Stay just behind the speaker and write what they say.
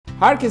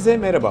Herkese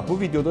merhaba. Bu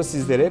videoda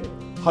sizlere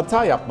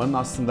hata yapmanın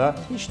aslında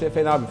hiç de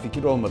fena bir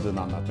fikir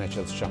olmadığını anlatmaya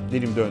çalışacağım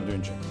dilim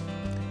döndüğünce.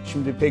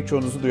 Şimdi pek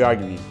çoğunuzu duyar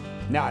gibiyim.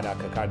 Ne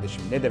alaka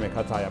kardeşim? Ne demek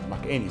hata yapmak?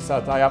 En iyisi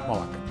hata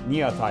yapmamak.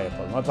 Niye hata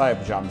yapalım? Hata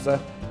yapacağımıza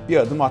bir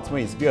adım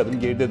atmayız, bir adım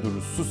geride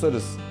dururuz,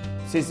 susarız,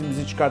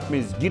 sesimizi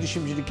çıkartmayız,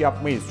 girişimcilik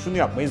yapmayız, şunu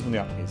yapmayız, bunu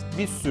yapmayız.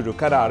 Bir sürü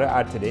kararı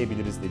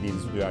erteleyebiliriz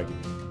dediğinizi duyar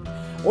gibiyim.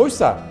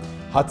 Oysa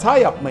hata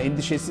yapma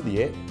endişesi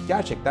diye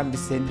gerçekten bir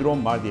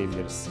sendrom var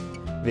diyebiliriz.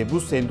 Ve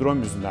bu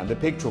sendrom yüzünden de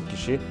pek çok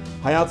kişi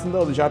hayatında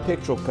alacağı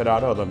pek çok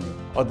kararı alamıyor.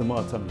 Adımı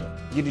atamıyor.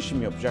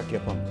 Girişim yapacak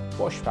yapamıyor.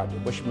 Boş ver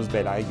diyor, başımız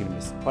belaya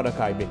girmesin. Para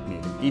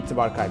kaybetmeyelim,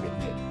 itibar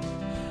kaybetmeyelim.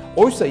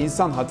 Oysa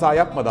insan hata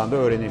yapmadan da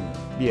öğrenemiyor.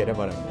 Bir yere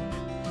varamıyor.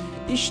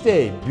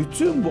 İşte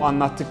bütün bu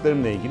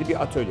anlattıklarımla ilgili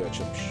bir atölye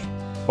açılmış.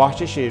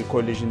 Bahçeşehir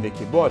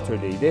Koleji'ndeki bu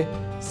atölyeyi de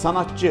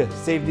sanatçı,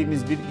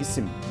 sevdiğimiz bir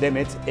isim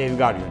Demet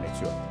Evgar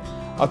yönetiyor.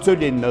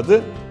 Atölyenin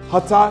adı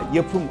Hata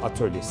Yapım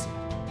Atölyesi.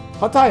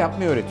 Hata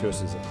yapmayı öğretiyor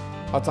size.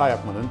 Hata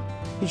yapmanın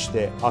hiç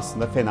de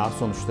aslında fena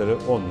sonuçları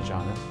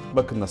olmayacağını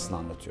bakın nasıl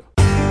anlatıyor.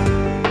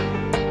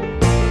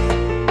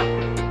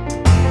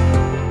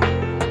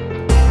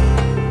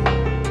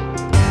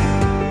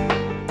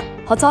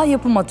 Hata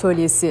Yapım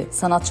Atölyesi,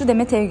 sanatçı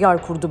Demet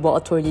Evgar kurdu bu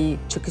atölyeyi.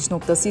 Çıkış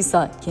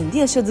noktasıysa kendi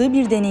yaşadığı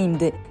bir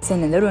deneyimdi.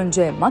 Seneler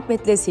önce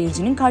Macbeth'le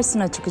seyircinin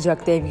karşısına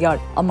çıkacaktı Evgar.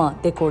 Ama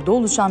dekorda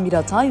oluşan bir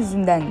hata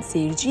yüzünden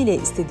seyirciyle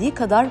istediği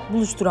kadar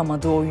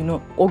buluşturamadı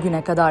oyunu. O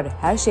güne kadar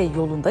her şey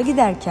yolunda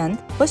giderken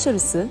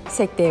başarısı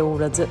sekteye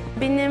uğradı.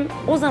 Benim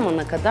o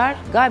zamana kadar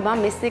galiba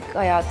meslek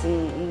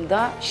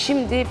hayatımda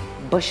şimdi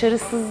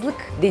başarısızlık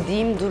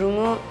dediğim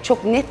durumu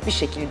çok net bir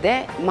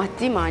şekilde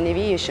maddi manevi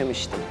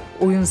yaşamıştım.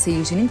 Oyun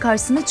seyircinin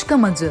karşısına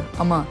çıkamadı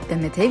ama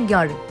Demet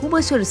Evgar bu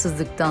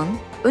başarısızlıktan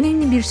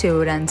önemli bir şey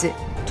öğrendi.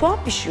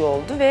 Tuhaf bir şey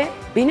oldu ve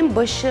benim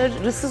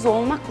başarısız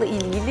olmakla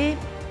ilgili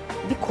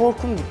bir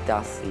korkum gitti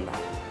aslında.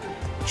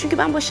 Çünkü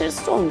ben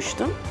başarısız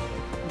olmuştum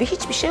ve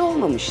hiçbir şey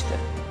olmamıştı.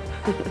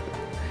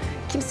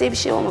 Kimseye bir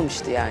şey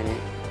olmamıştı yani.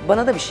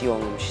 Bana da bir şey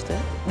olmamıştı.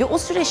 Ve o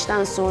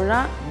süreçten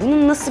sonra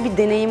bunun nasıl bir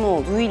deneyim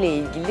olduğu ile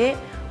ilgili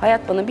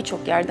hayat bana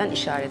birçok yerden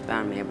işaret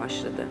vermeye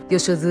başladı.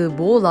 Yaşadığı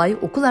bu olay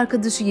okul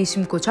arkadaşı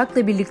Yeşim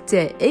Koçak'la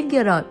birlikte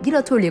Evgar'a bir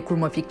atölye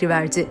kurma fikri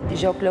verdi.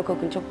 Jacques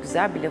Lecoq'un çok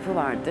güzel bir lafı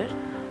vardır.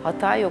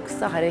 Hata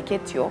yoksa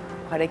hareket yok,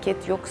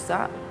 hareket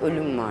yoksa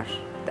ölüm var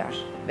der.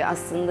 Ve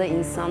aslında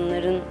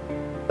insanların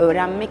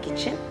öğrenmek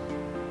için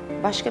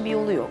başka bir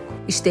yolu yok.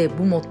 İşte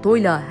bu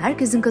mottoyla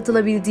herkesin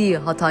katılabildiği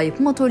Hata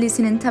Yapım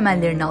Atölyesi'nin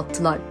temellerini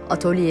attılar.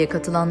 Atölyeye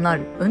katılanlar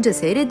önce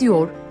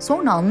seyrediyor,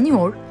 sonra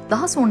anlıyor,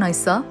 daha sonra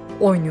ise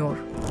oynuyor.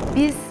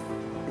 Biz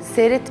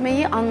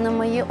seyretmeyi,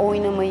 anlamayı,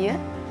 oynamayı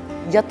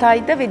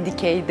yatayda ve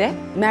dikeyde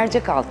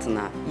mercek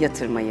altına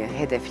yatırmayı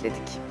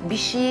hedefledik. Bir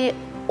şeyi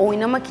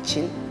oynamak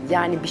için,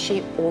 yani bir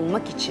şey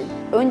olmak için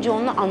önce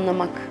onu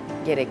anlamak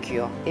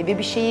gerekiyor. Ve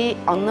bir şeyi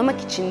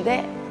anlamak için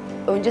de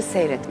önce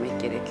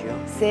seyretmek gerekiyor.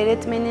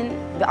 Seyretmenin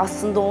ve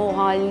aslında o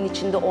halin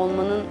içinde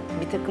olmanın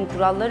bir takım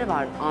kuralları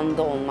var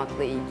anda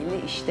olmakla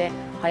ilgili. İşte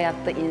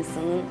hayatta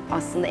insanın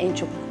aslında en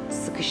çok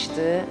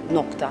sıkıştığı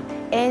nokta.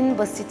 En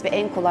basit ve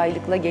en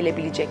kolaylıkla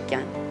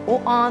gelebilecekken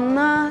o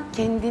ana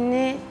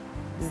kendini,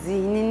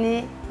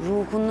 zihnini,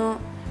 ruhunu,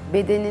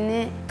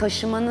 bedenini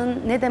taşımanın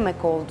ne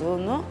demek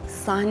olduğunu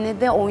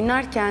sahnede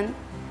oynarken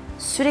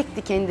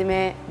sürekli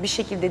kendime bir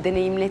şekilde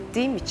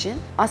deneyimlettiğim için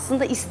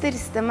aslında ister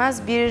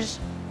istemez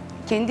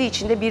kendi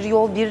içinde bir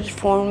yol, bir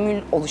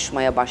formül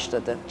oluşmaya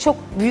başladı. Çok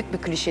büyük bir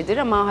klişedir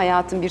ama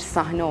hayatın bir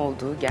sahne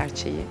olduğu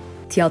gerçeği.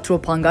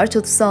 Tiyatro Pangar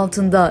çatısı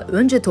altında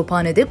önce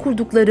Tophane'de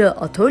kurdukları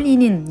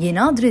atölyenin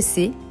yeni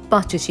adresi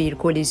Bahçeşehir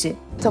Koleji.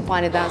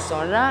 Tophane'den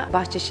sonra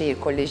Bahçeşehir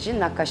Koleji,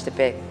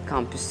 Nakkaştepe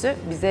kampüsü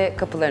bize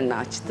kapılarını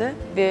açtı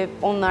ve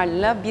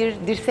onlarla bir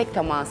dirsek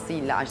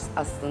temasıyla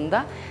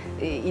aslında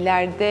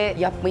ileride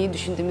yapmayı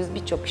düşündüğümüz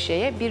birçok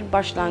şeye bir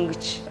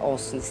başlangıç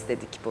olsun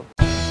istedik bu.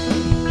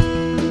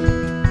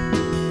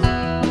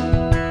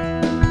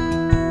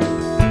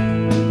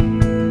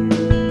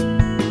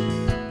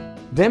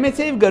 Demet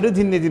Evgar'ı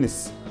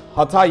dinlediniz.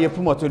 Hata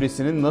Yapım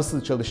Atölyesi'nin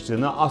nasıl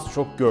çalıştığını az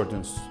çok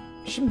gördünüz.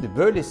 Şimdi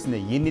böylesine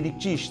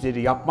yenilikçi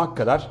işleri yapmak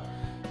kadar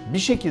bir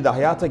şekilde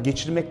hayata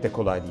geçirmek de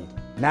kolay değil.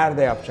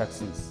 Nerede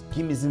yapacaksınız?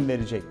 Kim izin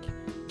verecek?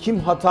 Kim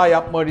hata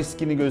yapma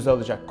riskini göze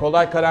alacak?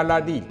 Kolay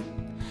kararlar değil.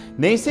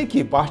 Neyse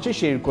ki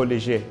Bahçeşehir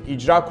Koleji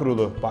İcra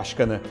Kurulu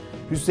Başkanı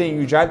Hüseyin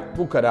Yücel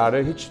bu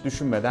kararı hiç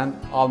düşünmeden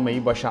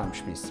almayı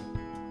başarmış bir isim.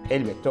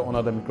 Elbette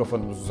ona da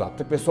mikrofonumuzu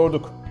uzattık ve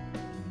sorduk.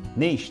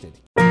 Ne iş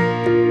dedik?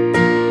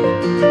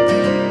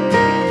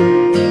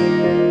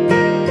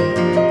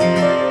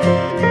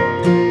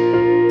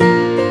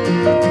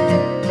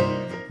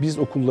 Biz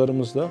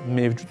okullarımızda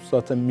mevcut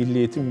zaten Milli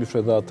Eğitim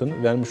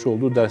müfredatının vermiş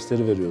olduğu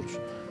dersleri veriyoruz.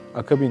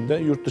 Akabinde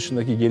yurt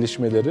dışındaki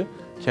gelişmeleri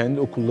kendi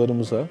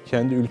okullarımıza,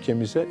 kendi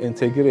ülkemize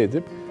entegre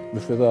edip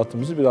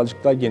müfredatımızı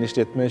birazcık daha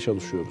genişletmeye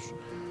çalışıyoruz.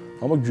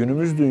 Ama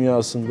günümüz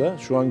dünyasında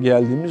şu an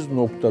geldiğimiz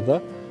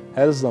noktada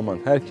her zaman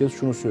herkes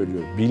şunu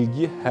söylüyor.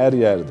 Bilgi her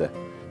yerde.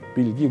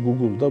 Bilgi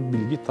Google'da,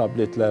 bilgi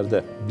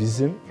tabletlerde.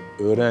 Bizim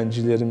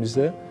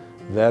öğrencilerimize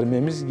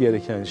vermemiz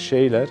gereken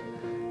şeyler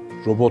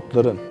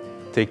robotların,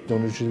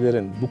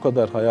 teknolojilerin bu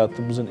kadar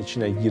hayatımızın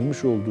içine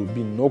girmiş olduğu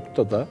bir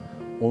noktada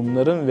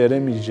onların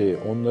veremeyeceği,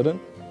 onların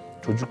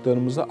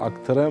çocuklarımıza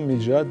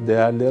aktaramayacağı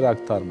değerleri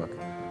aktarmak.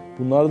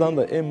 Bunlardan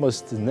da en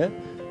basitine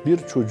bir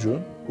çocuğun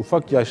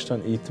ufak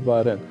yaştan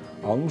itibaren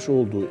almış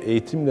olduğu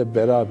eğitimle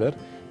beraber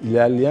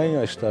ilerleyen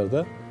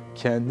yaşlarda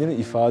kendini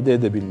ifade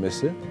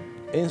edebilmesi.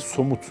 En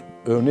somut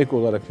örnek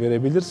olarak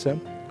verebilirsem,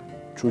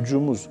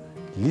 çocuğumuz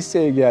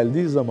liseye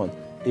geldiği zaman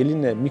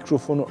eline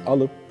mikrofonu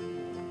alıp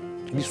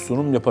bir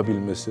sunum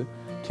yapabilmesi,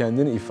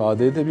 kendini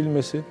ifade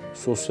edebilmesi,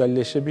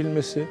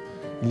 sosyalleşebilmesi,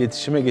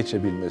 iletişime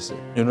geçebilmesi.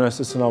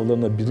 Üniversite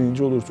sınavlarında 1.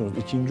 olursunuz,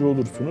 2.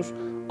 olursunuz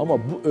ama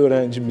bu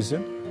öğrencimizin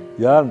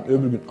yarın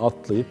öbür gün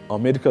atlayıp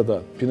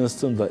Amerika'da,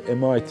 Princeton'da,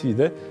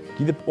 MIT'de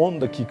gidip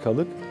 10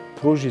 dakikalık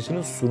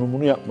projesinin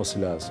sunumunu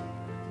yapması lazım.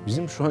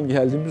 Bizim şu an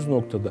geldiğimiz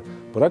noktada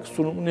bırak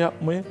sunumunu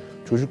yapmayı,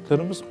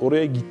 çocuklarımız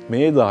oraya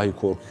gitmeye dahi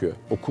korkuyor.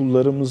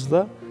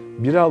 Okullarımızda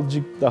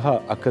birazcık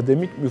daha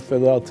akademik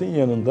müfredatın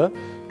yanında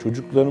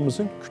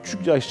çocuklarımızın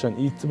küçük yaştan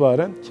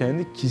itibaren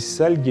kendi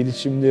kişisel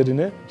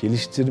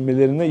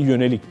geliştirmelerine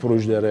yönelik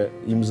projelere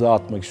imza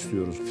atmak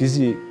istiyoruz.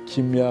 Fizik,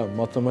 kimya,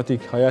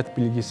 matematik, hayat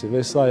bilgisi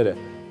vesaire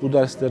bu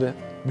dersleri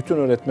bütün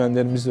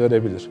öğretmenlerimiz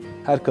verebilir.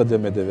 Her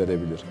kademede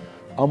verebilir.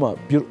 Ama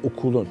bir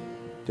okulun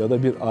ya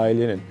da bir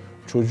ailenin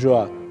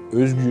çocuğa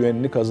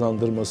özgüvenini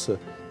kazandırması,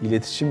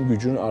 iletişim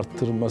gücünü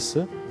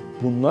arttırması,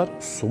 bunlar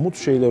somut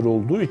şeyler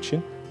olduğu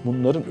için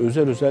bunların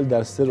özel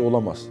dersleri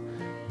olamaz.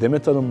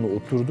 Demet Hanım'la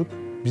oturduk,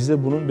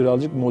 bize bunun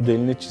birazcık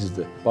modelini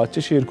çizdi.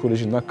 Bahçeşehir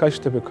Koleji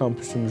Nakkaştepe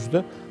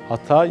kampüsümüzde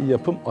Hata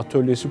Yapım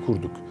Atölyesi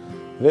kurduk.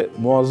 Ve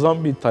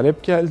muazzam bir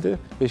talep geldi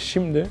ve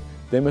şimdi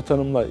Demet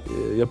Hanım'la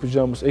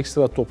yapacağımız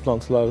ekstra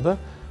toplantılarda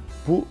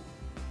bu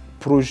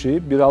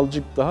projeyi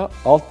birazcık daha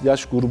alt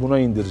yaş grubuna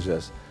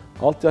indireceğiz.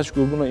 Alt yaş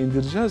grubuna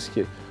indireceğiz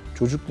ki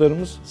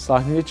çocuklarımız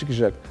sahneye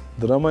çıkacak,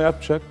 drama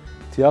yapacak,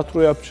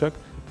 tiyatro yapacak.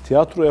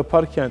 Tiyatro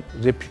yaparken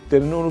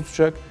repliklerini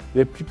unutacak.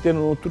 Repliklerini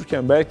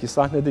unuturken belki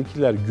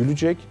sahnedekiler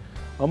gülecek.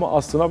 Ama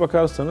aslına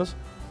bakarsanız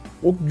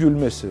o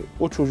gülmesi,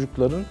 o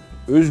çocukların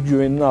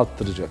özgüvenini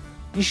arttıracak.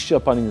 İş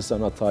yapan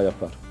insan hata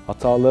yapar.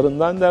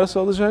 Hatalarından ders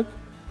alacak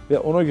ve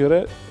ona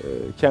göre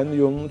kendi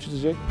yolunu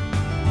çizecek.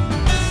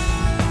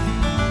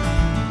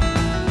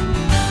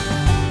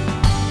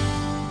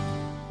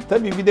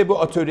 Tabii bir de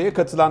bu atölyeye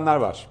katılanlar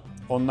var.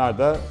 Onlar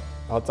da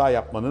hata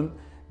yapmanın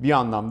bir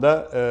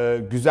anlamda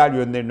güzel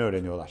yönlerini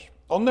öğreniyorlar.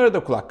 Onlara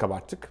da kulak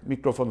kabarttık,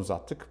 mikrofon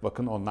uzattık.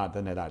 Bakın onlar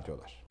da neler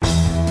diyorlar.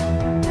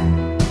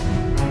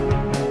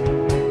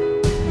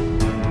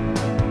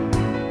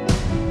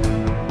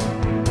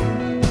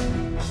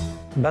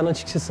 Ben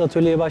açıkçası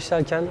atölyeye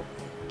başlarken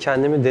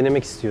kendimi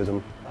denemek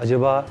istiyordum.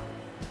 Acaba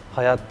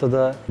hayatta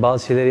da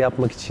bazı şeyleri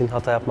yapmak için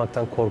hata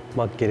yapmaktan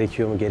korkmak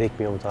gerekiyor mu,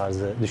 gerekmiyor mu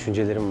tarzı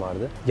düşüncelerim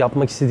vardı.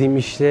 Yapmak istediğim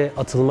işle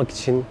atılmak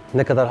için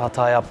ne kadar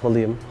hata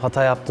yapmalıyım,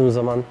 hata yaptığım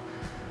zaman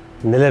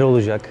neler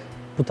olacak?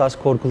 Bu tarz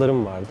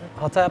korkularım vardı.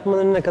 Hata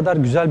yapmanın ne kadar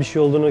güzel bir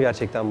şey olduğunu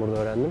gerçekten burada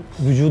öğrendim.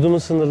 Vücudumun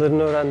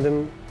sınırlarını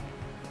öğrendim,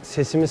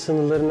 sesimin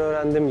sınırlarını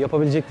öğrendim,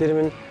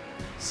 yapabileceklerimin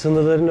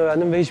sınırlarını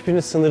öğrendim ve hiçbirinin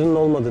sınırının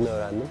olmadığını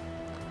öğrendim.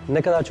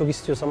 Ne kadar çok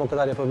istiyorsam o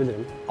kadar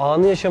yapabilirim.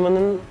 Anı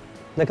yaşamanın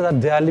ne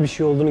kadar değerli bir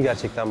şey olduğunu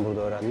gerçekten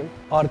burada öğrendim.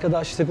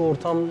 Arkadaşlık,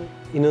 ortam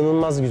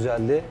inanılmaz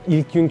güzeldi.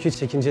 İlk günkü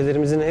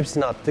çekincelerimizin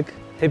hepsini attık.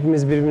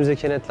 Hepimiz birbirimize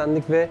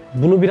kenetlendik ve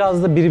bunu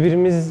biraz da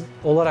birbirimiz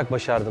olarak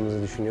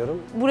başardığımızı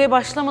düşünüyorum. Buraya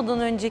başlamadan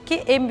önceki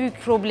en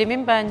büyük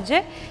problemim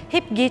bence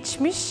hep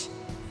geçmiş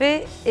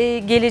ve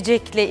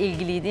gelecekle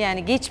ilgiliydi.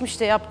 Yani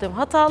geçmişte yaptığım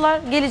hatalar,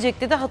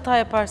 gelecekte de hata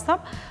yaparsam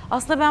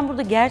aslında ben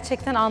burada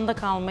gerçekten anda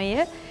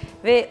kalmayı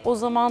ve o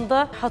zaman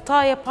da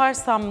hata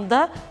yaparsam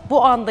da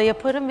bu anda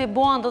yaparım ve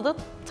bu anda da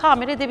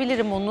tamir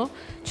edebilirim onu.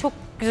 Çok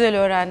güzel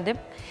öğrendim.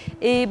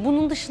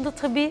 Bunun dışında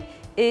tabii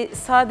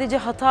sadece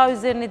hata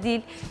üzerine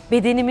değil,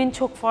 bedenimin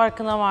çok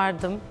farkına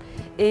vardım.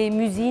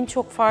 Müziğin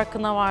çok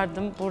farkına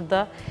vardım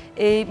burada.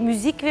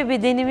 Müzik ve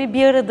bedenimi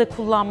bir arada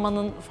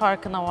kullanmanın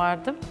farkına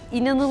vardım.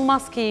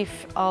 İnanılmaz keyif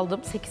aldım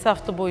 8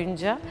 hafta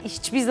boyunca.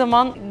 Hiçbir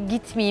zaman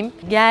gitmeyeyim,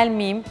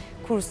 gelmeyeyim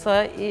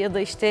kursa ya da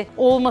işte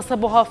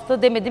olmasa bu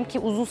hafta demedim ki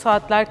uzun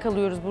saatler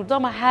kalıyoruz burada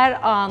ama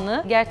her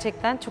anı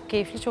gerçekten çok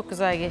keyifli, çok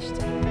güzel geçti.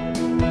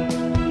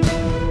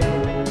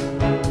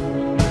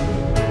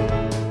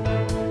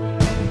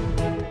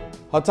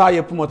 Hata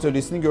Yapım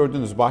Atölyesi'ni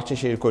gördünüz.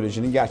 Bahçeşehir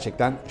Koleji'nin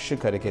gerçekten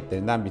şık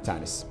hareketlerinden bir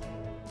tanesi.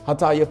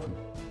 Hata yapın,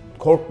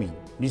 korkmayın.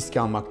 Risk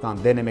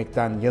almaktan,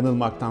 denemekten,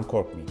 yanılmaktan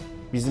korkmayın.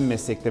 Bizim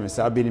meslekte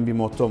mesela benim bir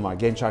mottom var.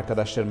 Genç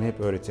arkadaşlarıma hep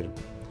öğretirim.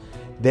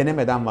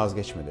 Denemeden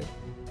vazgeçme derim.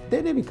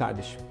 Dene bir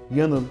kardeşim,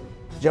 yanıl,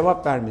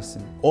 cevap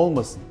vermesin,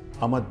 olmasın.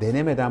 Ama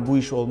denemeden bu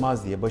iş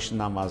olmaz diye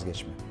başından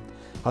vazgeçme.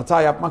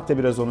 Hata yapmak da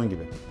biraz onun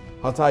gibi.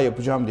 Hata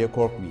yapacağım diye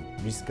korkmayın,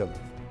 risk alın.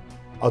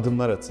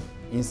 Adımlar atın.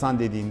 İnsan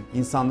dediğin,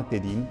 insanlık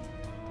dediğin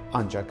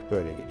ancak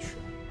böyle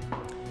gelişiyor.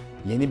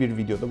 Yeni bir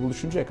videoda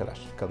buluşuncaya kadar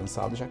kalın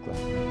sağlıcakla.